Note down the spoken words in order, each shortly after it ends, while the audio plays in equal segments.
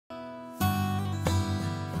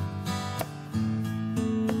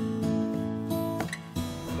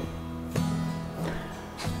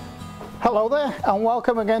Hello there and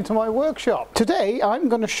welcome again to my workshop. Today I'm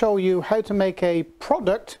going to show you how to make a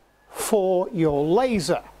product for your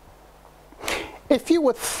laser. If you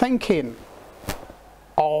were thinking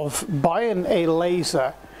of buying a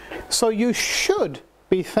laser, so you should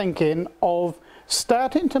be thinking of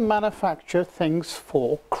starting to manufacture things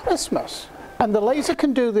for Christmas. And the laser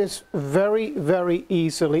can do this very, very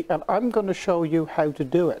easily, and I'm going to show you how to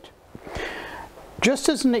do it. Just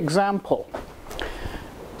as an example,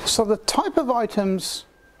 so the type of items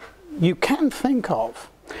you can think of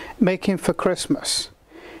making for Christmas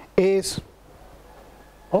is,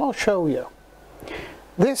 well, I'll show you.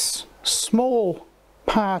 This small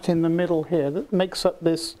part in the middle here that makes up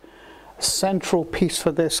this central piece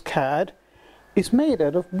for this card is made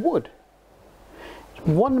out of wood. It's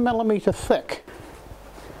 1 millimeter thick.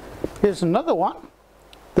 Here's another one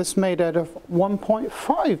that's made out of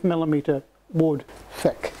 1.5 millimeter wood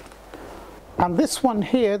thick. And this one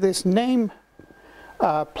here, this name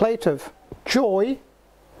plate of Joy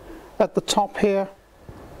at the top here,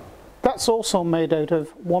 that's also made out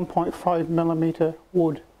of 1.5 millimeter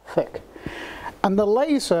wood thick. And the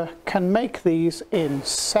laser can make these in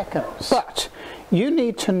seconds. But you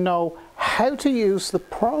need to know how to use the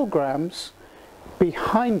programs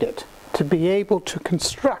behind it to be able to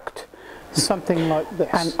construct something like this.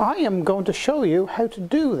 And I am going to show you how to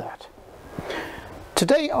do that.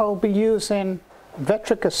 Today I'll be using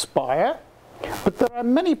Vectric Aspire, but there are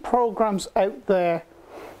many programs out there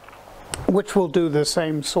which will do the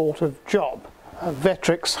same sort of job.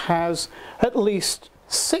 Vectric has at least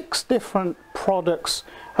 6 different products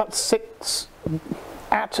at six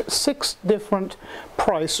different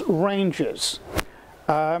price ranges.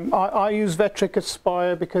 I use Vectric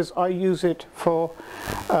Aspire because I use it for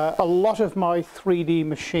a lot of my 3D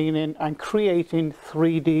machining and creating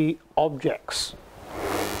 3D objects.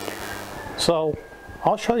 So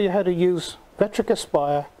I'll show you how to use Vectric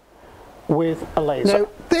Aspire with a laser. Now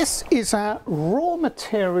this is our raw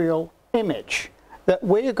material image that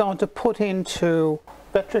we're going to put into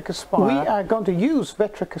Vectric Aspire. We are going to use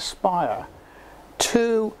Vectric Aspire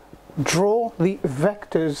to draw the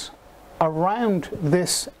vectors around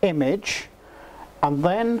this image and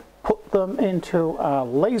then put them into our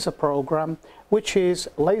laser program, which is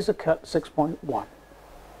LaserCut 6.1.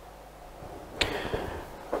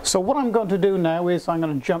 So what I'm going to do now is I'm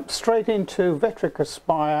going to jump straight into Vectric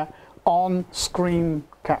Aspire on screen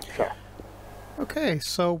capture. Okay,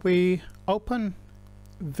 so we open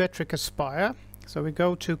Vectric Aspire. So we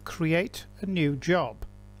go to create a new job.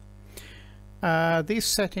 These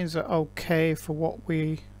settings are okay for what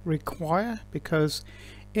we require because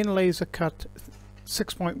in LaserCut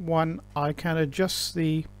 6.1 I can adjust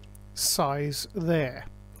the size there.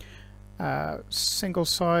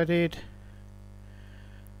 Single-sided,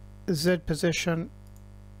 Z position,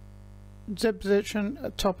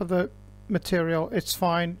 at top of the material, it's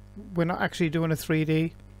fine. We're not actually doing a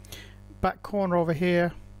 3D. Back corner over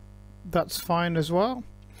here, that's fine as well.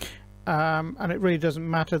 And it really doesn't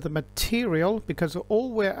matter the material because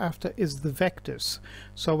all we're after is the vectors.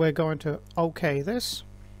 So we're going to OK this.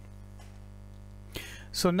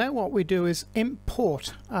 So now what we do is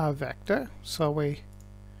import our vector. So we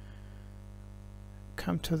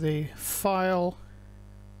come to the File,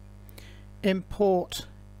 import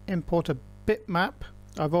a bitmap.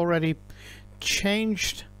 I've already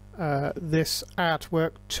changed this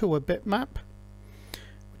artwork to a bitmap,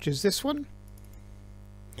 which is this one,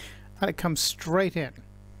 and it comes straight in.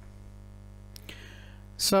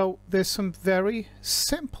 So there's some very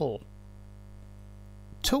simple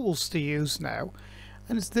tools to use now,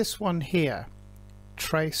 and it's this one here,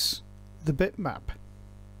 trace the bitmap.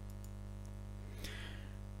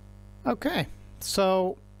 Okay,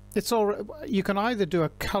 so it's all. You can either do a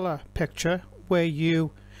color picture where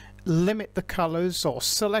you limit the colors or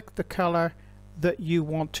select the color that you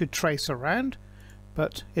want to trace around,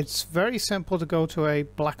 but it's very simple to go to a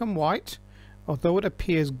black and white, although it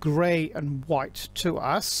appears gray and white to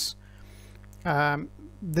us.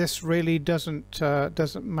 This really doesn't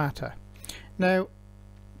matter. Now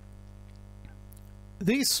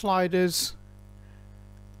these sliders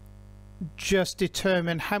just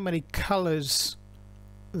determine how many colors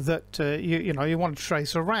that you want to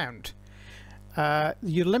trace around.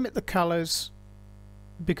 You limit the colors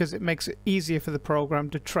because it makes it easier for the program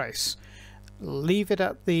to trace. Leave it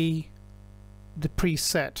at the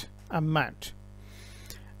preset amount.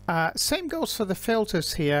 Same goes for the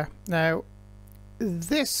filters here. Now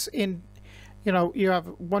this you have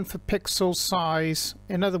one for pixel size.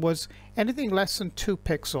 In other words, anything less than 2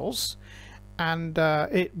 pixels and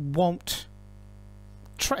it won't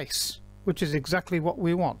trace, which is exactly what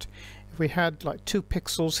we want. If we had like 2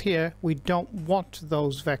 pixels here, we don't want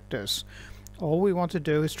those vectors. All we want to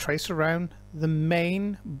do is trace around the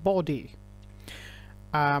main body.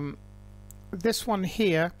 This one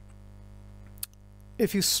here,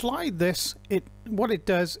 if you slide this, what it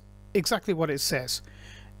does, exactly what it says.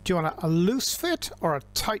 Do you want a loose fit or a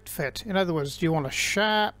tight fit? In other words, do you want a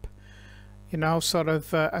sharp, you know, sort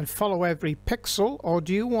of and follow every pixel, or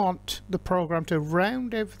do you want the program to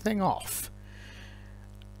round everything off?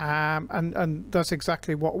 And that's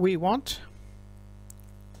exactly what we want.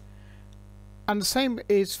 And the same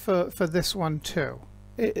is for this one too.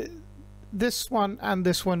 This one and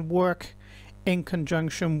this one work in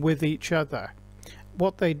conjunction with each other.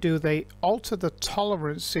 What they do, they alter the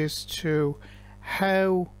tolerances to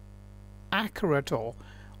how accurate or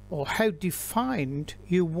how defined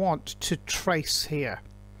you want to trace here.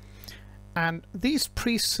 And these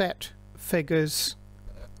preset figures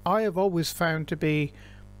I have always found to be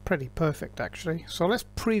pretty perfect actually. So let's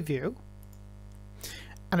preview,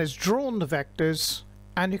 and it's drawn the vectors,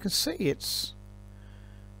 and you can see it's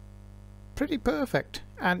pretty perfect,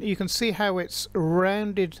 and you can see how it's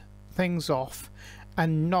rounded things off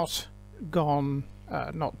and not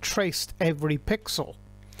traced every pixel,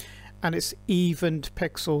 and it's evened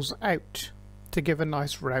pixels out to give a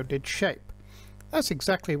nice rounded shape. That's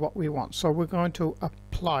exactly what we want, so we're going to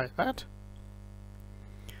apply that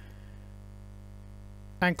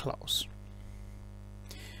and close.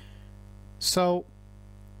 So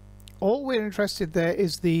all we're interested there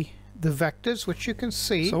is the vectors, which you can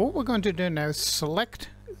see. So what we're going to do now is select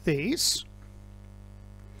these,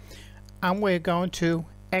 and we're going to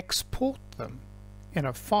export them in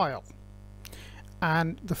a file.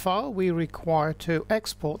 And the file we require to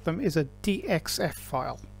export them is a DXF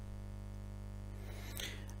file.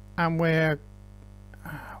 And we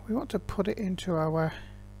want to put it into our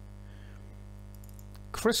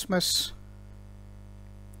Christmas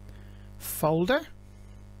folder.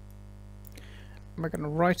 We're going to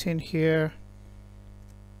write in here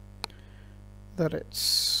that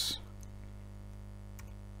it's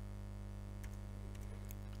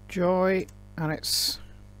Joy and it's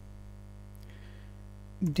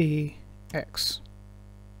DXF.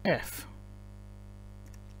 And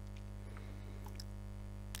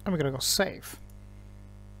we're going to go save.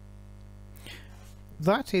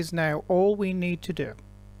 That is now all we need to do.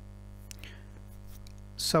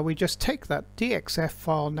 So we just take that DXF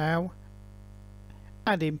file now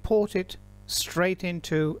and import it straight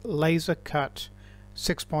into Laser Cut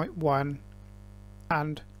 6.1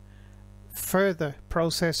 and further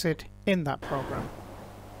process it in that program.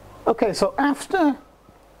 Okay, so after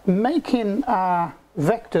making our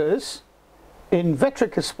vectors in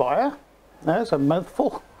Vectric Aspire, there's a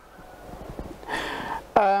mouthful,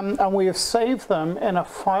 and we have saved them in a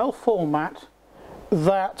file format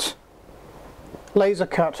that Laser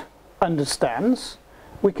Cut understands,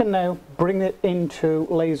 we can now bring it into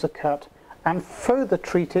Laser Cut and further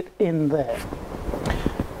treat it in there.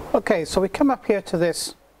 Okay, so we come up here to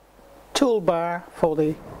this toolbar for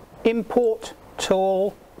the import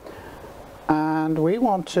tool, and we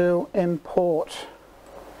want to import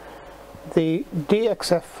the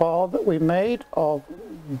DXF file that we made of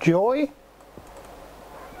Joy,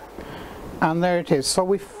 and there it is. So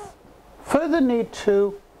we further need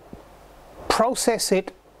to process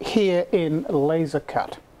it here in Laser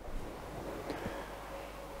Cut.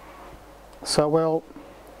 So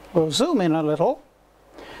we'll zoom in a little,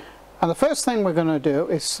 and the first thing we're going to do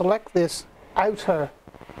is select this outer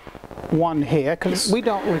one here, because we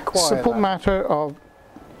don't require simple matter of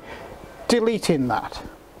deleting that.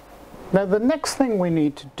 Now the next thing we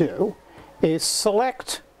need to do is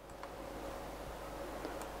select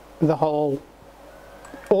the all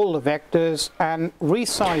the vectors and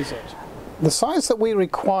resize it. The size that we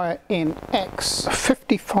require in X,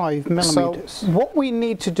 55 millimeters. So what we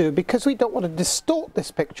need to do, because we don't want to distort this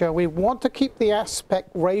picture, we want to keep the aspect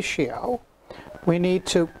ratio, we need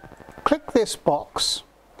to click this box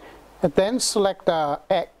and then select our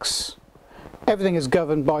X. Everything is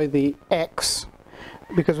governed by the X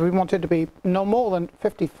because we want it to be no more than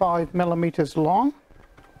 55 millimeters long.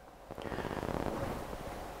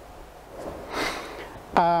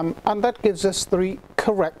 And that gives us the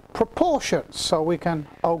correct proportions, so we can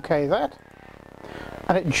OK that,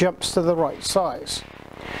 and it jumps to the right size.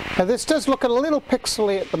 Now this does look a little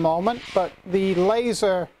pixely at the moment, but the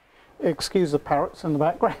laser, excuse the parrots in the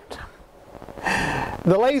background,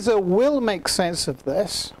 the laser will make sense of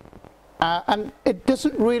this, and it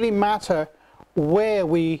doesn't really matter where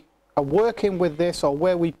we are working with this or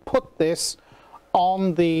where we put this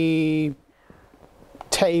on the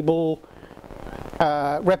table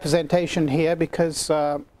representation here, because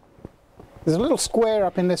There's a little square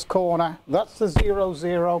up in this corner. That's the 0,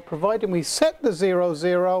 0. Providing we set the 0,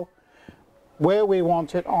 0 where we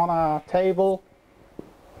want it on our table,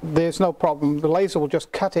 there's no problem. The laser will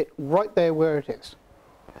just cut it right there where it is.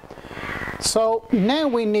 So now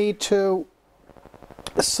we need to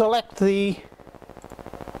select the,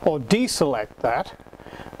 or deselect that,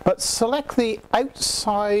 but select the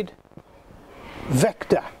outside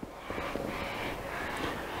vector.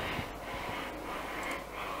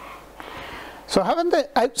 So having the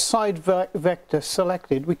outside vector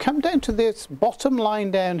selected, we come down to this bottom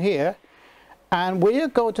line down here, and we are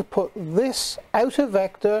going to put this outer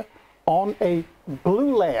vector on a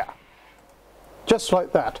blue layer, just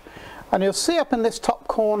like that. And you'll see up in this top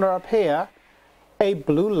corner up here, a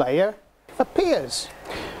blue layer appears.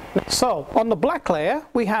 So on the black layer,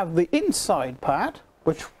 we have the inside part,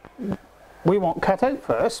 which we want cut out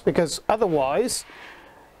first, because otherwise,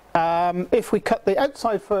 if we cut the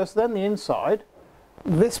outside first, then the inside,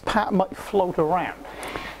 this part might float around.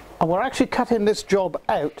 And we're actually cutting this job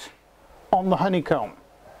out on the honeycomb.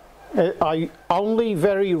 I only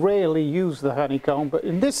very rarely use the honeycomb, but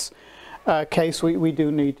in this case we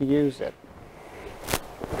do need to use it.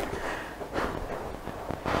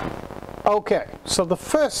 Okay, so the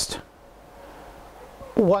first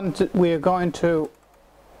one we're going to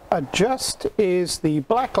adjust is the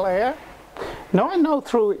black layer. Now I know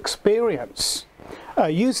through experience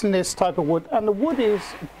using this type of wood, and the wood is,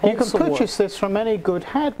 you can purchase this from any good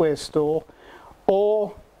hardware store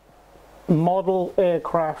or model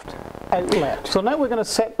aircraft outlet. So now we're going to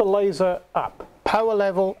set the laser up, power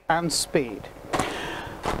level and speed.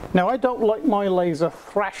 Now I don't like my laser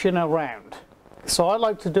thrashing around, so I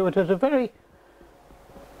like to do it at a very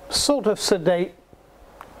sort of sedate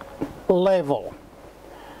level.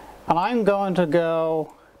 And I'm going to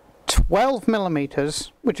go 12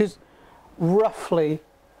 millimeters, which is roughly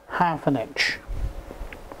half an inch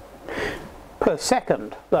per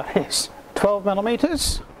second, that is. 12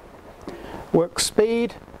 millimeters, work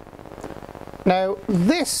speed. Now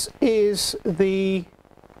this is the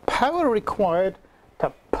power required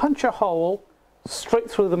to punch a hole straight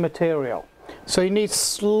through the material. So you need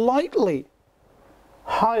slightly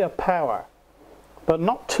higher power, but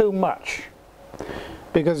not too much,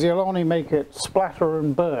 because you'll only make it splatter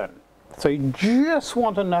and burn. So you just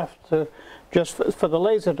want enough to, just for the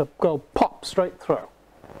laser to go pop straight through.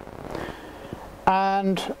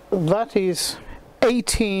 And that is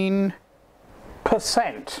 18%.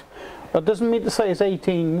 That doesn't mean to say it's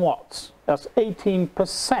 18 watts. That's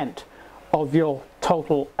 18% of your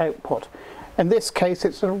total output. In this case,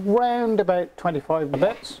 it's around about 25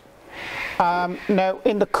 bits. Now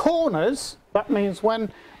in the corners, that means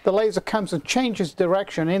when the laser comes and changes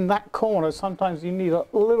direction in that corner, sometimes you need a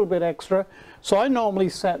little bit extra, so I normally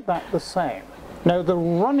set that the same. Now the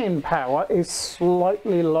running power is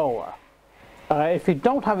slightly lower. If you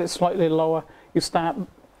don't have it slightly lower, you start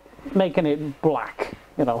making it black,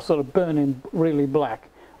 you know, sort of burning really black,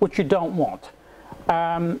 which you don't want.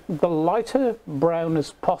 The lighter brown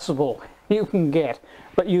as possible you can get,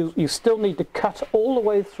 but you still need to cut all the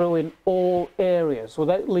way through in all areas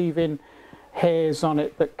without leaving hairs on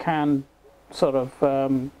it that can sort of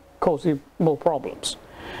cause you more problems.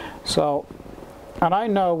 So, and I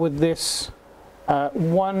know with this I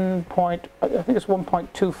think it's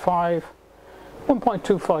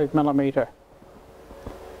 1.25 millimeter,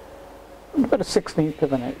 about a 1/16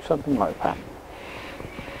 of an inch, something like that.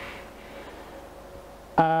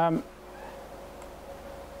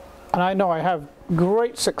 And I know I have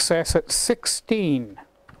great success at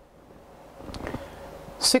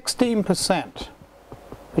 16%,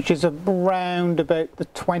 which is around about the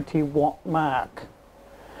 20 watt mark.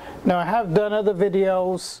 Now I have done other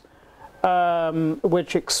videos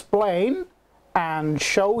which explain and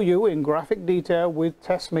show you in graphic detail with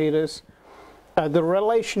test meters the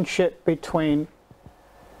relationship between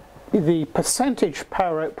the percentage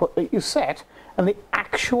power output that you set and the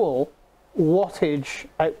actual wattage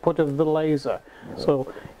output of the laser. So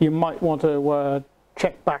you might want to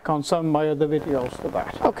check back on some of my other videos for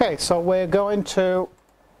that. Okay, so we're going to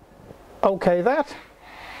OK that,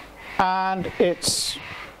 and it's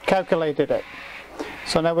calculated it.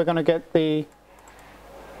 So now we're going to get the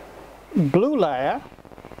blue layer.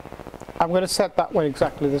 I'm going to set that way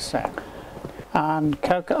exactly the same. And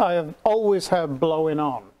I have always had blowing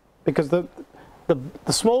on, because the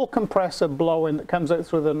small compressor blowing that comes out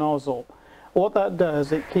through the nozzle, what that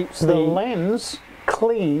does, it keeps the lens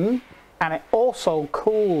clean, and it also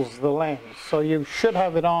cools the lens, so you should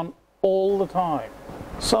have it on all the time.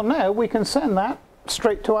 So now we can send that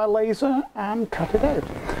straight to our laser and cut it out.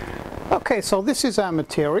 Okay, so this is our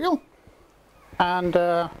material, and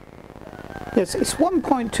It's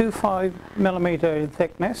 1.25 millimeter in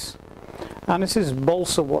thickness, and this is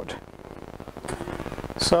balsa wood.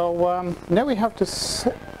 So now we have to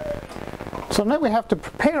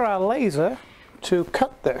prepare our laser to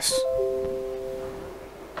cut this.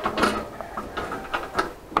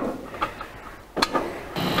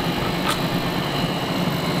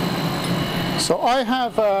 So I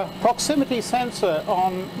have a proximity sensor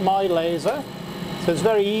on my laser, so it's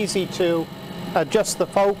very easy to adjust the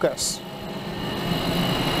focus.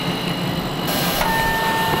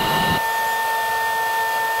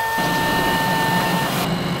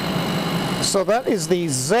 So that is the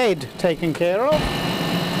Z taken care of.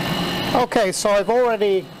 Okay, so I've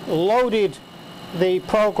already loaded the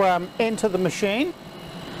program into the machine.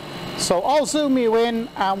 So I'll zoom you in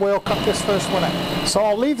and we'll cut this first one out. So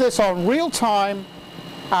I'll leave this on real time,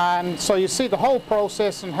 and so you see the whole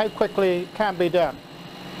process and how quickly it can be done.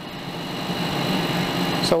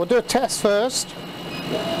 So we'll do a test first.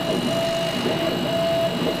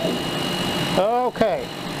 Okay,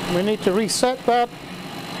 we need to reset that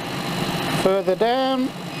further down.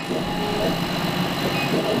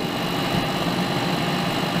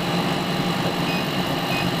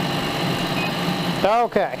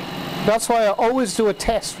 Okay, that's why I always do a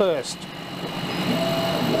test first.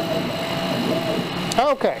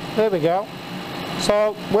 Okay, there we go.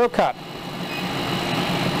 So we'll cut.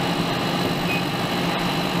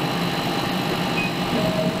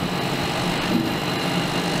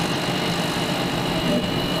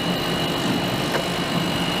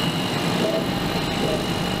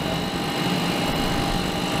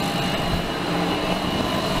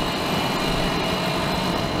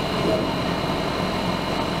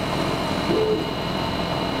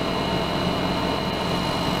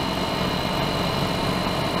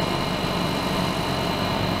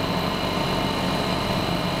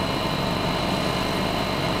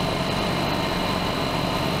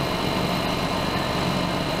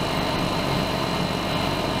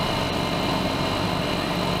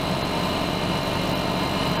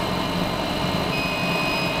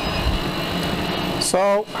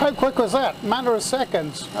 So how quick was that? Matter of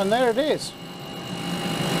seconds, and there it is.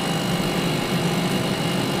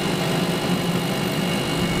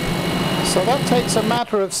 So that takes a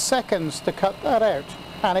matter of seconds to cut that out,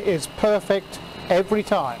 and it is perfect every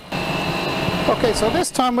time. Okay, so this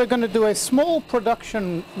time we're going to do a small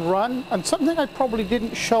production run, and something I probably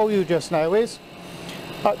didn't show you just now is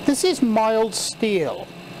this is mild steel.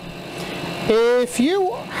 If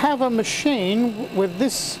you have a machine with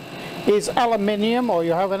this is aluminium, or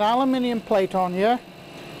you have an aluminium plate on here,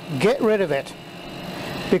 get rid of it,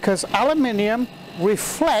 because aluminium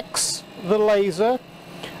reflects the laser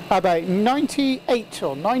about 98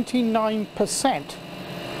 or 99%,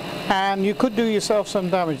 and you could do yourself some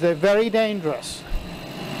damage. They're very dangerous.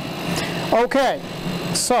 Okay,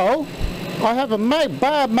 so I have a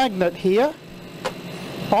bar magnet here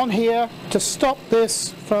on here to stop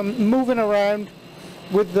this from moving around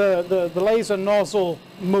with the laser nozzle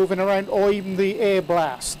moving around, or even the air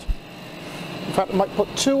blast. In fact, I might put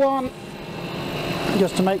two on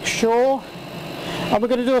just to make sure. And we're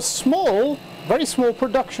going to do a small, very small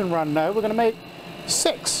production run now. We're going to make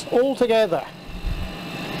 6 altogether.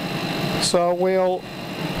 So we'll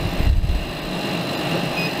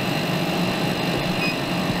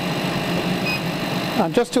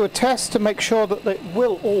and just do a test to make sure that they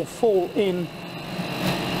will all fall in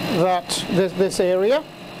this area.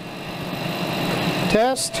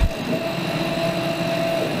 Test,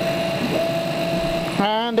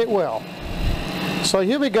 and it will. So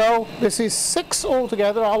here we go. This is 6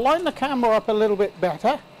 altogether. I'll line the camera up a little bit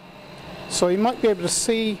better, so you might be able to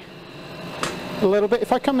see a little bit.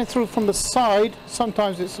 If I come in through from the side,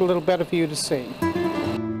 sometimes it's a little better for you to see.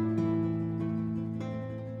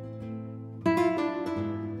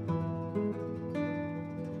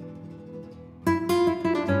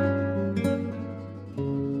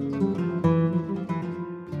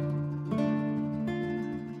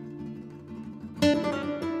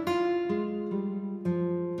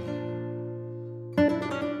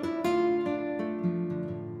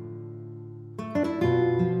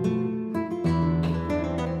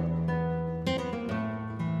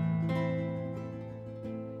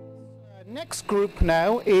 Next group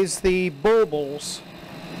now is the baubles.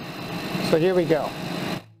 So here we go.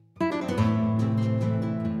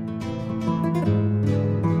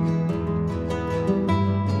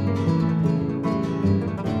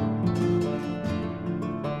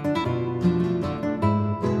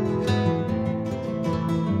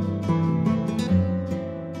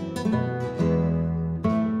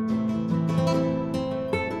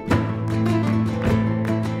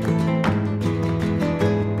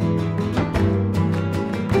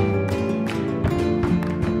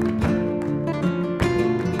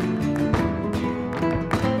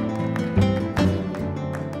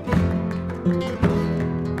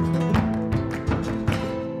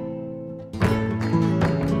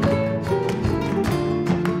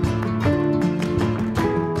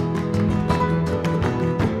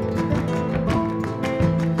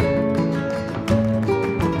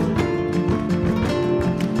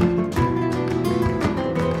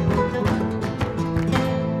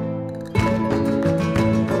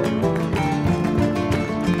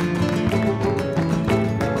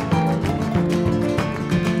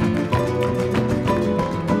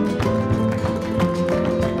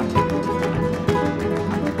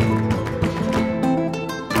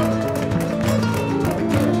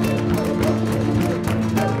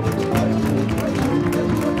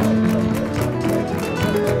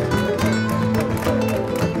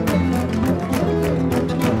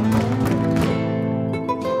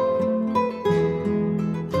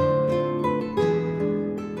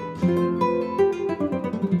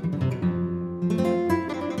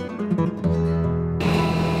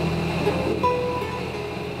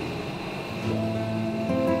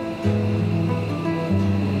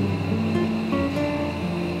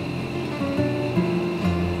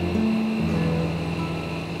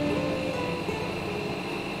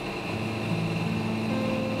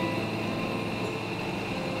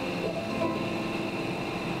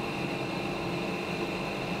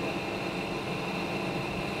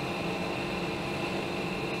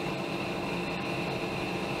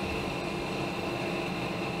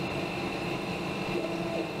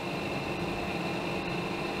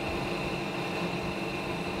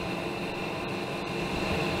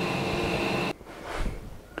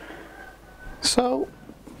 So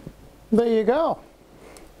there you go.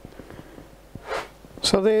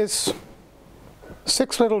 So there's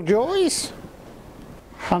 6 little joys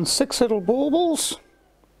and 6 little baubles,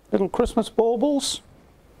 little Christmas baubles,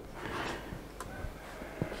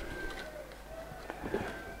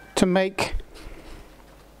 to make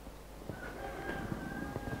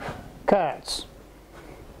cards.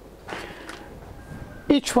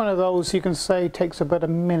 Each one of those, you can say, takes about a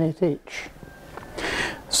minute each.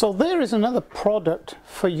 So there is another product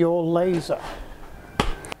for your laser.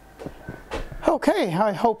 Okay,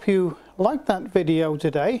 I hope you liked that video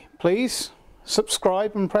today. Please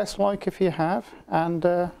subscribe and press like if you have, and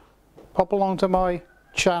pop along to my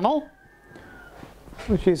channel,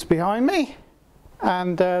 which is behind me.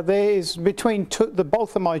 And there is between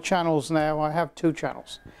both of my channels now, I have 2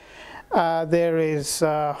 channels. There is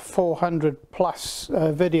 400 plus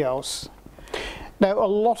videos. Now, a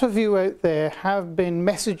lot of you out there have been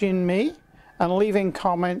messaging me and leaving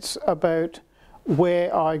comments about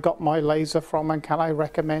where I got my laser from and can I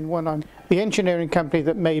recommend one. The engineering company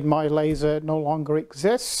that made my laser no longer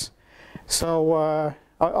exists, so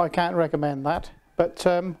I can't recommend that. But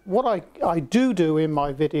what I do in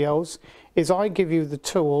my videos is I give you the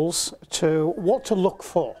tools to what to look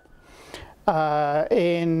for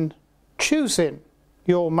in choosing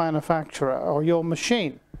your manufacturer or your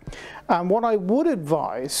machine. And what I would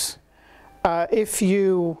advise, if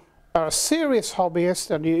you are a serious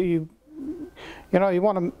hobbyist and you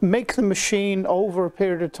want to make the machine over a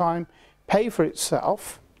period of time pay for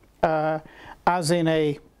itself, as in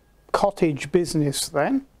a cottage business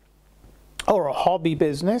then, or a hobby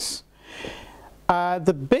business,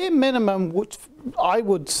 the bare minimum, which I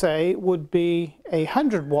would say, would be a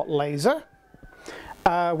 100-watt laser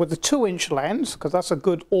with a 2-inch lens, because that's a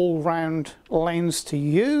good all-round lens to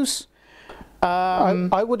use.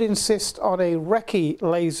 I would insist on a Recce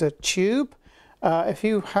laser tube. If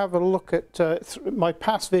you have a look at my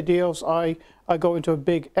past videos, I go into a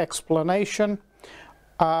big explanation.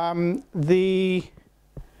 The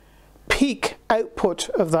peak output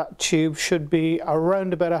of that tube should be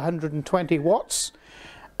around about 120 watts,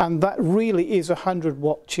 and that really is a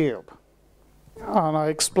 100-watt tube, and I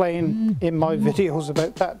explain in my videos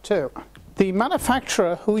about that too. The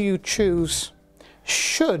manufacturer who you choose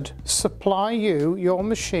should supply you, your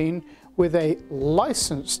machine, with a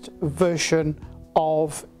licensed version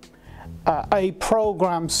of a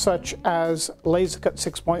program such as LaserCut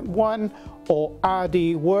 6.1 or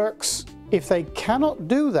RD Works. If they cannot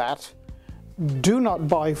do that, do not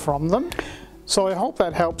buy from them. So I hope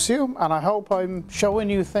that helps you, and I hope I'm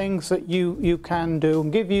showing you things that you can do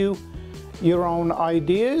and give you your own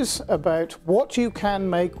ideas about what you can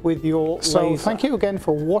make with your laser. So thank you again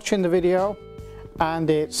for watching the video, and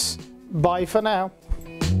it's bye for now.